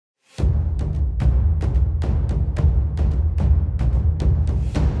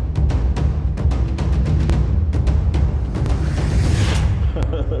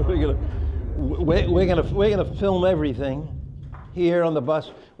we're gonna film everything here on the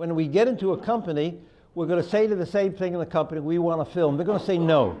bus. When we get into a company, we're gonna say to the same thing in the company, we want to film. They're gonna say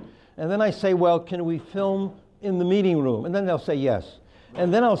no. And then I say, well, can we film in the meeting room? And then they'll say yes.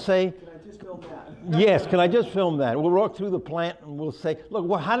 And then I'll say, Can I just film that? yes, can I just film that? We'll walk through the plant and we'll say, look,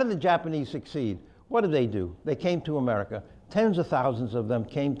 well, how did the Japanese succeed? What did they do? They came to America. Tens of thousands of them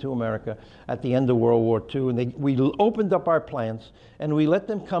came to America at the end of World War II, and we opened up our plants and we let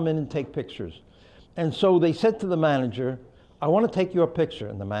them come in and take pictures. And so they said to the manager, I want to take your picture.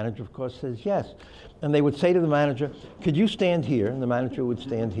 And the manager, of course, says yes. And they would say to the manager, could you stand here? And the manager would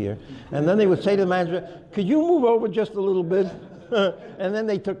stand here. And then they would say to the manager, could you move over just a little bit? And then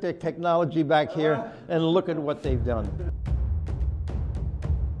they took their technology back here and look at what they've done.